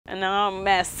and now I'm a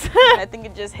mess. I think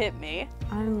it just hit me.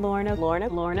 I'm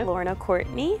Lorna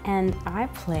Courtney, and I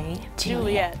play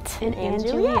Juliet. And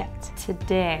Juliet.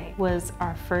 Today was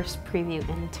our first preview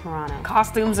in Toronto.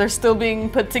 Costumes are still being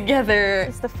put together.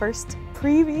 It's the first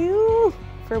preview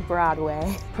for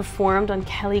Broadway. Performed on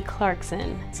Kelly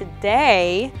Clarkson.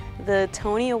 Today, the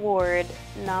Tony Award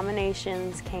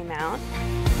nominations came out.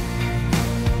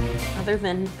 Other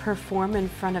than perform in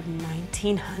front of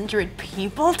 1,900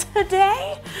 people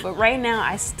today. But right now,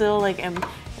 I still am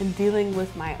dealing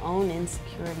with my own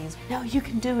insecurities. No, you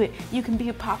can do it. You can be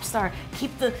a pop star.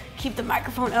 Keep the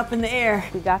microphone up in the air.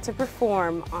 We got to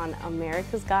perform on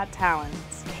America's Got Talent.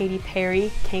 Katy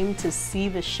Perry came to see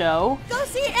the show. Go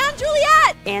see And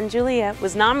Juliet! And Juliet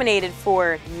was nominated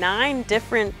for 9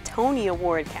 different Tony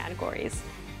Award categories,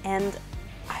 and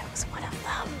I was one of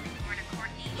them. Lorna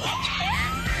Courtney.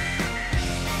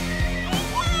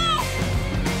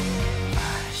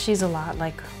 She's a lot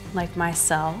like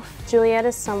myself. Juliet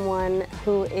is someone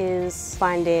who is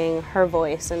finding her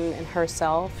voice and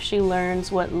herself. She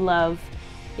learns what love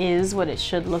is, what it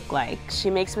should look like.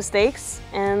 She makes mistakes,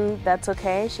 and that's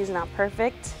okay. She's not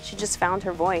perfect. She just found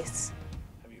her voice.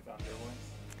 Have you found your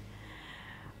voice?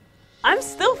 I'm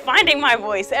still finding my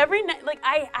voice every night. Like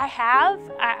I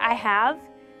have,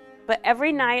 but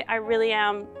every night I really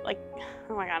am like,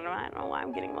 oh my God, I don't know why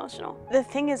I'm getting emotional. The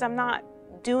thing is, I'm not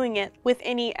doing it with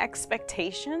any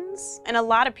expectations, and a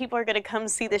lot of people are going to come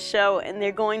see the show and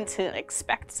they're going to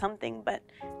expect something, but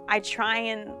I try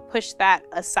and push that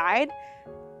aside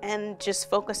and just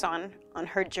focus on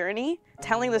her journey,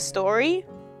 telling the story,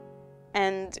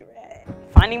 and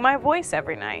finding my voice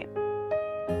every night.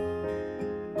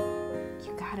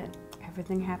 You got it.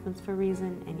 Everything happens for a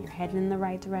reason, and you're heading in the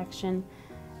right direction.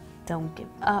 Don't give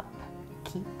up.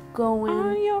 Keep going.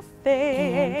 On your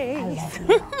face.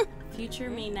 And I love you. Future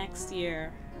me next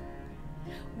year.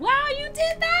 Wow, you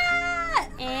did that!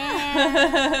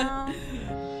 And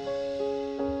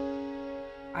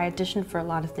I auditioned for a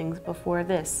lot of things before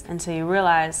this, and so you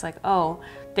realize oh,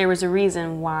 there was a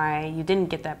reason why you didn't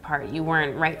get that part. You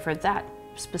weren't right for that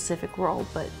specific role,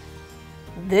 but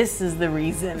this is the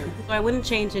reason. I wouldn't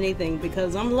change anything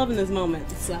because I'm loving this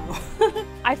moment, so.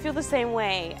 I feel the same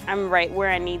way. I'm right where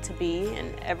I need to be,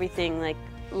 and everything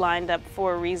lined up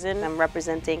for a reason. I'm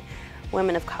representing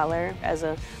women of color. As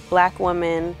a Black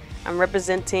woman, I'm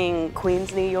representing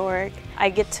Queens, New York. I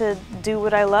get to do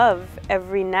what I love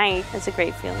every night. It's a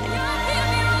great feeling.